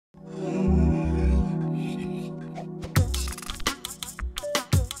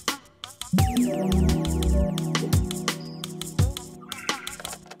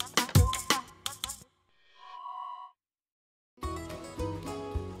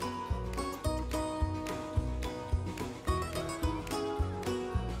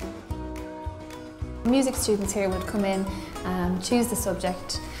Music students here would come in, choose the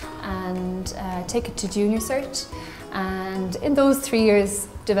subject and take it to junior cert, and in those 3 years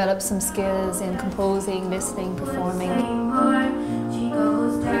develop some skills in composing, listening, performing.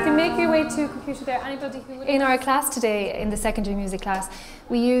 You can make your way to computer there. Anybody who would... In our class today, in the secondary music class,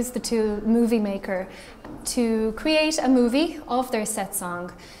 we use the tool Movie Maker to create a movie of their set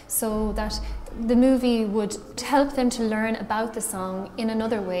song, so that the movie would help them to learn about the song in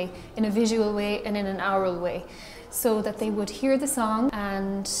another way, in a visual way and in an oral way, so that they would hear the song,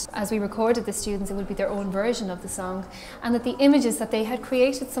 and as we recorded the students, it would be their own version of the song, and that the images that they had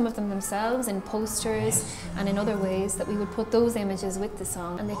created, some of them themselves in posters and in other ways, that we would put those images with the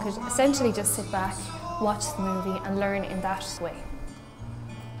song, and they could essentially just sit back, watch the movie and learn in that way.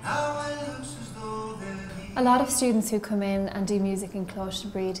 A lot of students who come in and do music in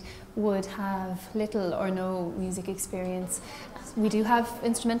Schoolnet would have little or no music experience. We do have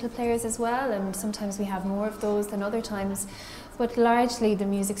instrumental players as well, and sometimes we have more of those than other times, but largely the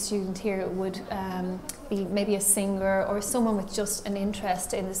music student here would be maybe a singer or someone with just an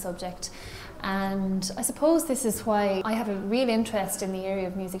interest in the subject. And I suppose this is why I have a real interest in the area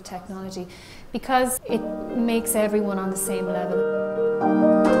of music technology, because it makes everyone on the same level.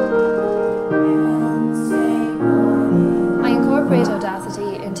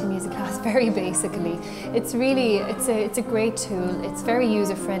 Audacity into music class very basically. It's a great tool. It's very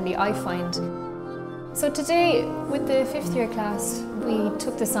user friendly, I find. So today with the 5th year class we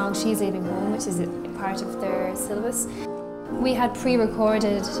took the song She's Leaving Home, which is a part of their syllabus. We had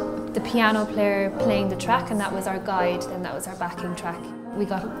pre-recorded the piano player playing the track, and that was our guide, then that was our backing track. We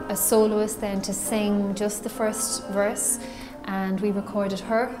got a soloist then to sing just the first verse, and we recorded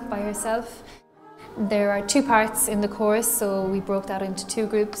her by herself. There are 2 parts in the chorus, so we broke that into 2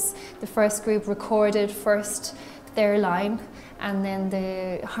 groups. The first group recorded first their line, and then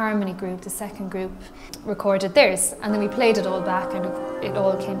the harmony group, the second group, recorded theirs. And then we played it all back, and it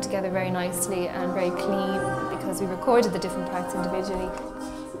all came together very nicely and very clean because we recorded the different parts individually.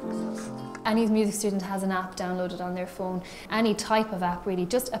 Any music student has an app downloaded on their phone, any type of app really,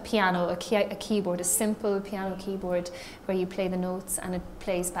 just a piano, a keyboard, a simple piano keyboard where you play the notes and it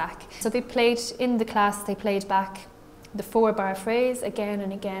plays back. So they played, in the class they played back the 4-bar phrase again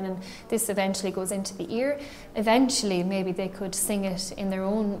and again, and this eventually goes into the ear. Eventually maybe they could sing it in their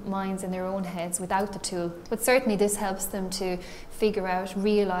own minds, in their own heads without the tool, but certainly this helps them to figure out,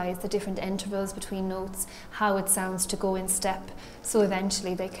 realise the different intervals between notes, how it sounds to go in step, so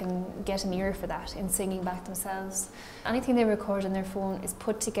eventually they can get an ear for that in singing back themselves. Anything they record on their phone is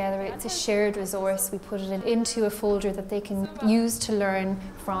put together, it's a shared resource. We put it into a folder that they can use to learn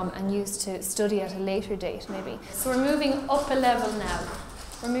from and use to study at a later date maybe. So we're moving up a level now.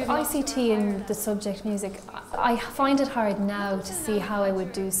 ICT in the subject music, I find it hard now to see how I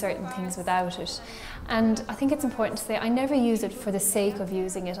would do certain things without it. And I think it's important to say I never use it for the sake of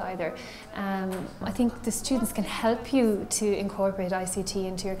using it either. I think the students can help you to incorporate ICT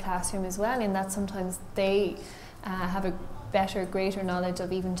into your classroom as well, in that sometimes they have a better, greater knowledge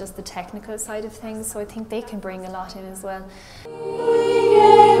of even just the technical side of things, so I think they can bring a lot in as well.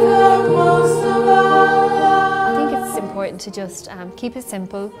 I think it's important to just keep it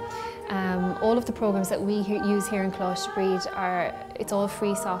simple. All of the programs that we use here in Schoolnet it's all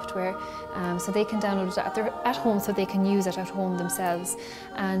free software, so they can download it at home, so they can use it at home themselves.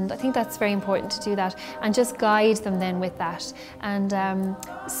 And I think that's very important to do that, and just guide them then with that. And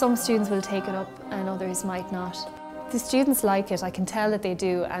some students will take it up and others might not. The students like it, I can tell that they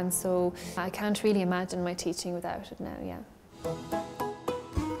do, and so I can't really imagine my teaching without it now, yeah.